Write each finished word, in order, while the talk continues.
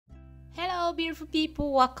Hello beautiful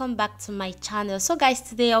people, welcome back to my channel. So guys,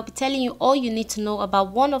 today I'll be telling you all you need to know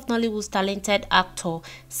about one of Nollywood's talented actor,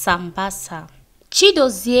 Sambasa.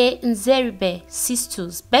 Chidozie Nzeribe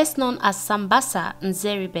Sisters, best known as Sambasa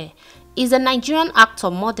Nzeribe, is a Nigerian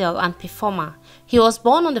actor, model and performer. He was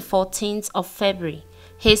born on the 14th of February.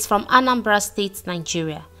 He is from Anambra State,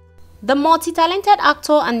 Nigeria. The multi-talented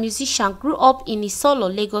actor and musician grew up in Isolo,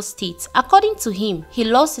 Lagos State. According to him, he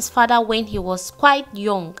lost his father when he was quite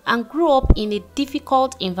young and grew up in a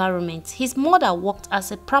difficult environment. His mother worked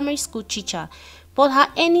as a primary school teacher, but her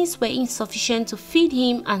earnings were insufficient to feed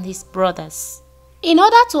him and his brothers. In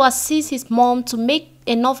order to assist his mom to make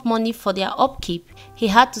enough money for their upkeep, he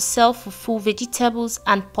had to sell fufu, vegetables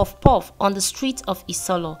and puff-puff on the streets of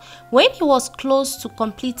Isolo. When he was close to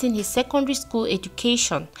completing his secondary school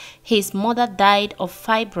education, his mother died of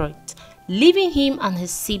fibroid, leaving him and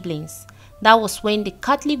his siblings. That was when the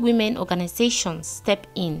Catholic Women Organization stepped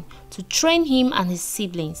in to train him and his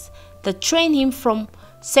siblings. They trained him from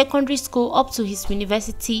secondary school up to his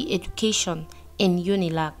university education in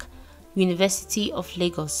UNILAG, University of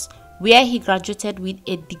Lagos, where he graduated with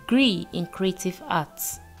a degree in creative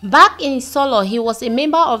arts. Back in Isolo, he was a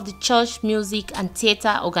member of the church, music and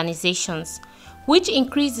theater organizations, which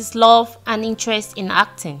increased his love and interest in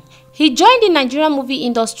acting. He joined the Nigerian movie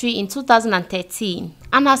industry in 2013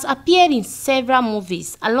 and has appeared in several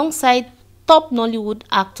movies alongside top Nollywood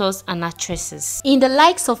actors and actresses in the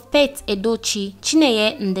likes of Pet Edochie,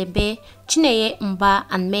 Chineye Ndebe, Chineye Mba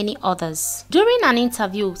and many others. During an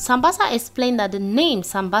interview, Sambasa explained that the name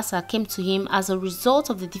Sambasa came to him as a result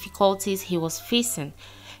of the difficulties he was facing.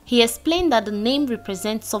 He explained that the name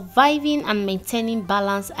represents surviving and maintaining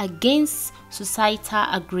balance against societal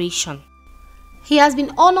aggression. He has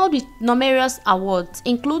been honored with numerous awards,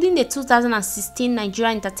 including the 2016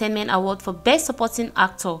 Nigeria Entertainment Award for Best Supporting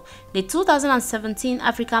Actor, the 2017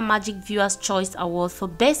 African Magic Viewers' Choice Award for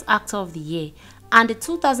Best Actor of the Year, and the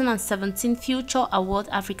 2017 Future Award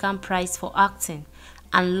African Prize for Acting,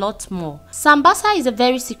 and lots more. Sambasa is a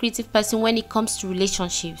very secretive person when it comes to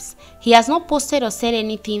relationships. He has not posted or said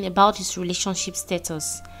anything about his relationship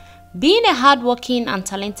status. Being a hardworking and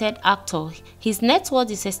talented actor, his net worth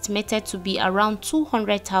is estimated to be around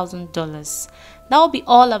 $200,000. That will be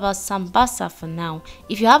all about Sambasa for now.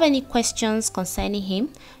 If you have any questions concerning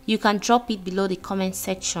him, you can drop it below the comment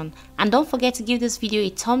section. And don't forget to give this video a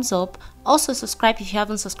thumbs up. Also subscribe if you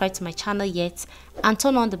haven't subscribed to my channel yet. And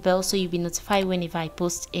turn on the bell so you'll be notified whenever I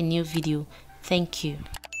post a new video. Thank you.